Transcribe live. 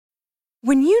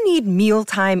When you need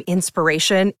mealtime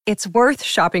inspiration, it's worth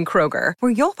shopping Kroger,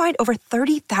 where you'll find over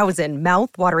 30,000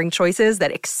 mouth-watering choices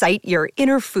that excite your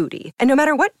inner foodie. And no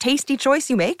matter what tasty choice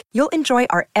you make, you'll enjoy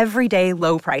our everyday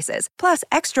low prices, plus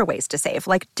extra ways to save,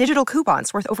 like digital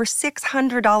coupons worth over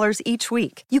 $600 each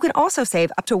week. You can also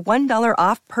save up to $1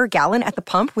 off per gallon at the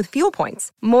pump with fuel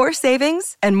points. More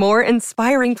savings and more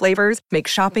inspiring flavors make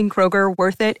shopping Kroger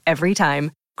worth it every time.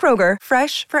 Kroger,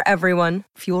 fresh for everyone.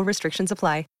 Fuel restrictions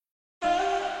apply.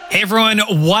 Hey everyone,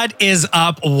 what is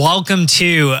up? Welcome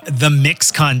to the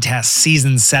Mix Contest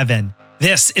Season 7.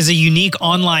 This is a unique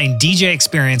online DJ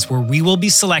experience where we will be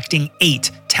selecting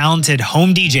 8 talented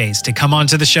home DJs to come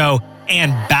onto the show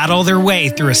and battle their way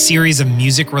through a series of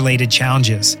music-related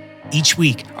challenges. Each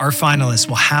week, our finalists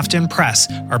will have to impress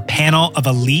our panel of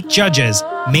elite judges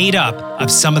made up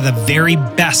of some of the very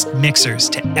best mixers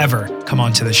to ever come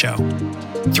onto the show.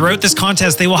 Throughout this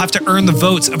contest, they will have to earn the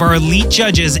votes of our elite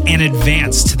judges and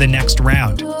advance to the next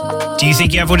round. Do you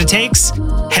think you have what it takes?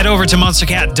 Head over to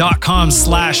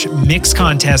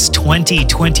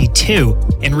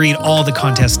monstercat.com/mixcontest2022 and read all the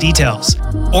contest details.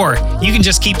 Or you can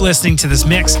just keep listening to this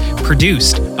mix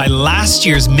produced by last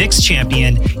year's mix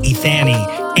champion,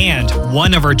 Ethani, and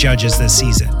one of our judges this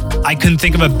season. I couldn't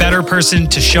think of a better person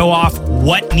to show off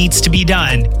what needs to be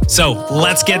done. So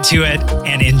let's get to it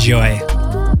and enjoy.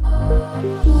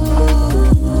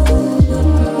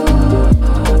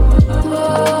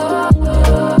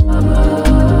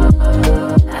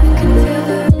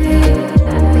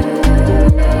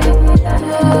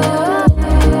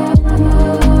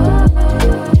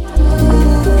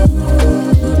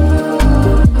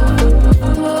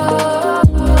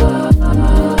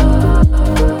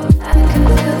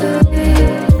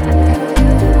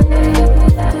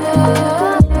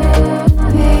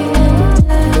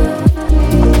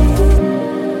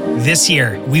 This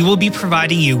year, we will be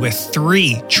providing you with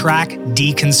 3 track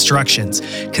deconstructions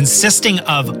consisting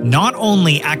of not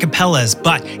only acapellas,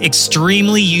 but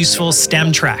extremely useful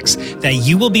stem tracks that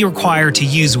you will be required to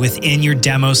use within your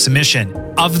demo submission.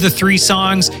 Of the 3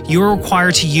 songs, you are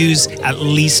required to use at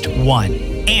least 1.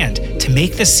 And to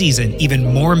make this season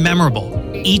even more memorable,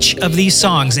 each of these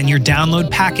songs in your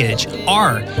download package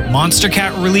are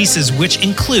Monstercat releases which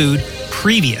include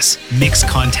previous Mix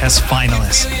Contest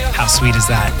finalists. How sweet is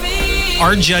that?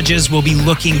 Our judges will be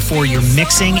looking for your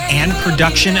mixing and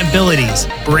production abilities,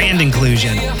 brand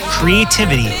inclusion,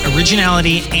 creativity,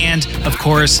 originality, and, of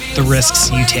course, the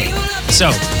risks you take.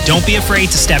 So, don't be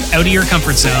afraid to step out of your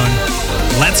comfort zone.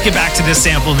 Let's get back to this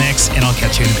sample mix, and I'll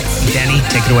catch you in a bit. Danny,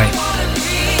 take it away.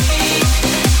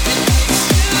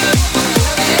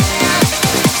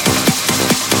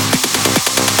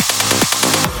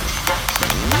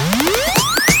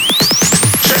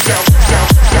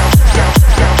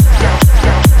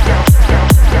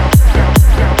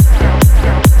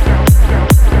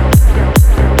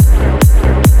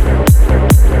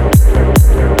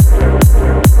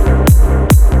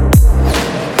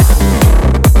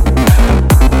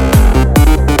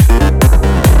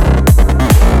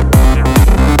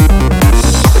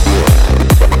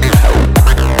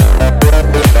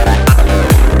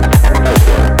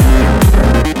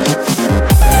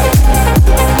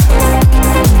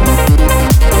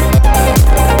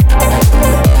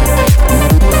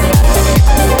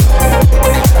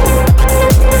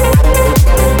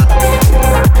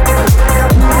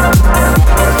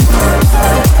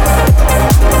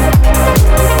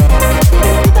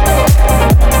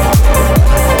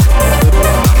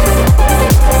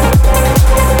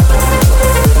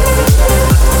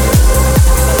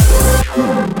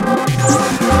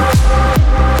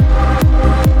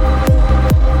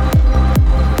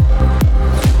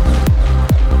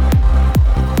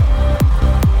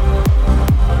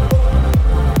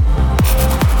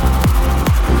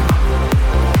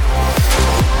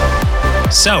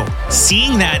 So,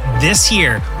 seeing that this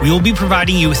year we will be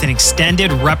providing you with an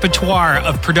extended repertoire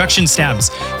of production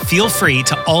stems, feel free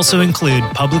to also include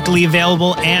publicly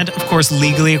available and, of course,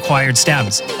 legally acquired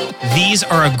stems. These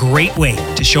are a great way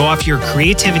to show off your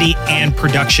creativity and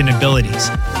production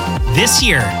abilities. This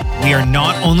year, we are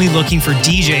not only looking for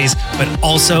DJs, but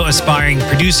also aspiring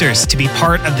producers to be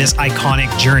part of this iconic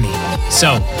journey.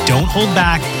 So, don't hold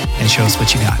back and show us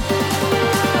what you got.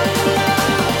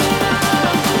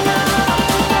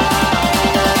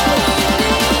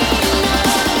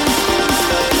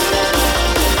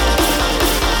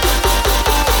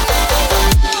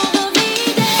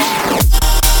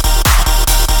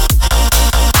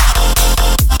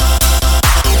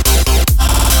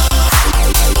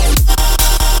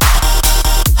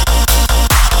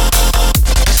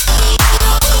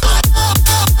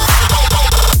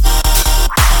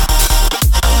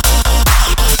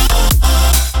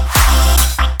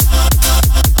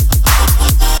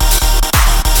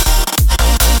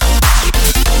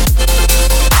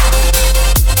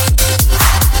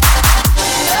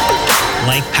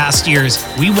 next years,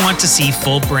 we want to see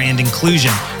full brand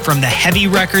inclusion, from the heavy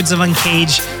records of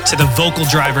Uncaged to the vocal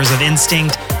drivers of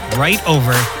Instinct, right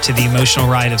over to the emotional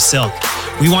ride of Silk.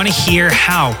 We want to hear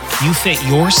how you fit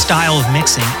your style of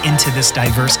mixing into this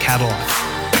diverse catalog.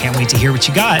 Can't wait to hear what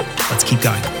you got. Let's keep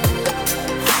going.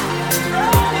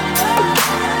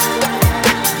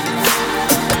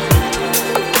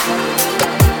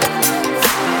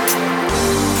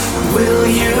 Will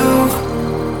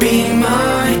you be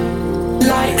my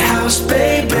lighthouse,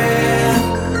 baby?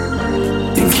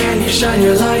 And can you shine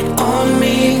your light on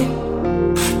me?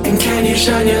 And can you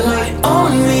shine your light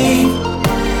on me?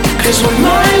 'Cause when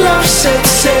my love sets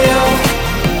sail,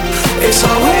 it's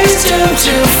always doomed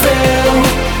to fail.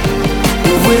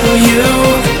 Will you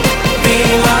be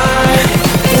my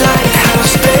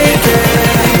lighthouse, baby?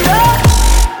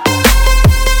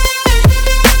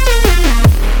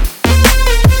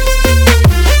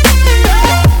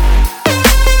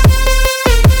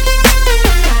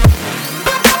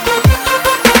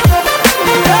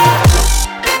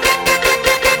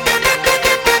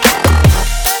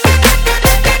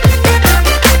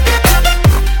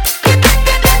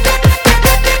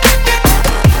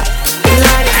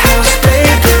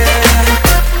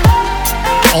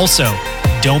 Also,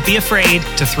 don't be afraid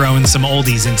to throw in some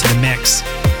oldies into the mix.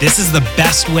 This is the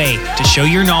best way to show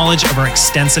your knowledge of our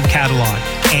extensive catalog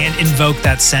and invoke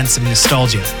that sense of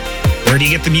nostalgia. Where do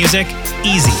you get the music?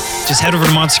 Easy. Just head over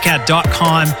to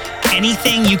monstercat.com.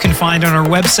 Anything you can find on our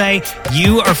website,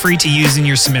 you are free to use in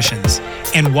your submissions.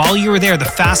 And while you are there, the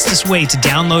fastest way to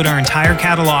download our entire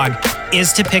catalog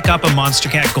is to pick up a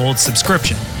Monstercat Gold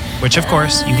subscription, which of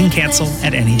course you can cancel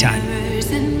at any time.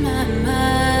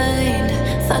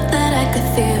 Thought that I could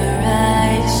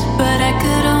theorize, but I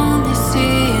could only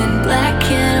see in black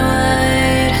and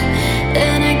white.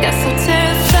 And I got so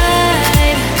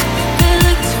terrified, I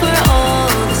looked for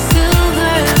all the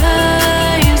silver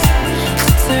lines to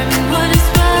determine what is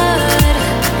what.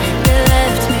 They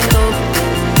left me open,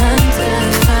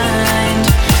 undefined.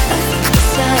 I felt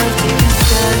myself taking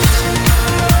steps,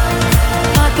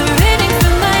 operating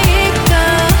from my ego,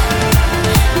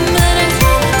 but I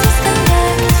don't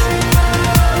disconnect.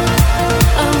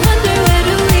 I wonder where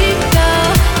do we go?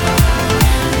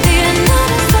 The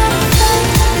unknown side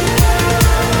effects.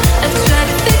 I've tried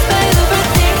to fix my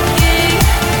overthinking.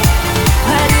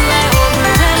 Why do I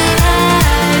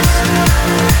overanalyze?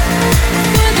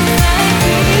 More than I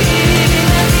breathe,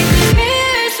 I think the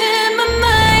mirrors in my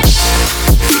mind.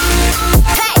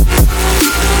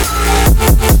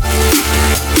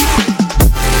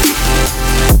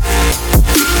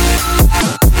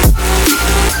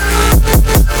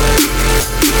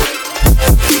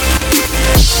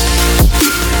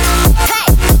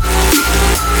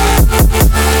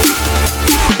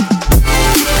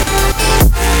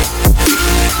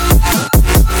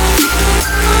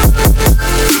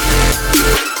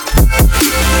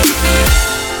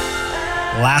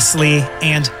 Lastly,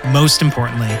 and most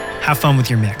importantly, have fun with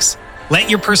your mix. Let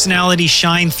your personality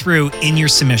shine through in your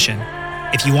submission.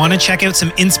 If you want to check out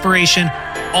some inspiration,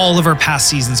 all of our past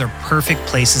seasons are perfect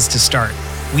places to start.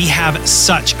 We have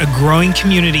such a growing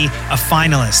community of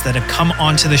finalists that have come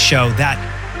onto the show that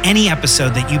any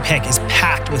episode that you pick is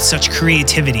packed with such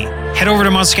creativity. Head over to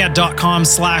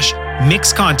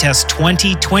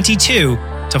monstercat.com/mixcontest2022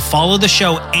 to follow the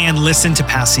show and listen to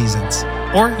past seasons.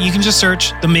 Or you can just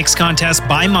search the Mix Contest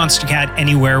by Monstercat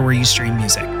anywhere where you stream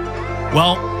music.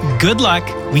 Well, good luck.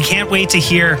 We can't wait to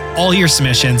hear all your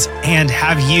submissions and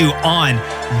have you on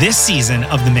this season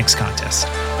of the Mix Contest.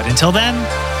 But until then,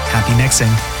 happy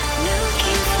mixing.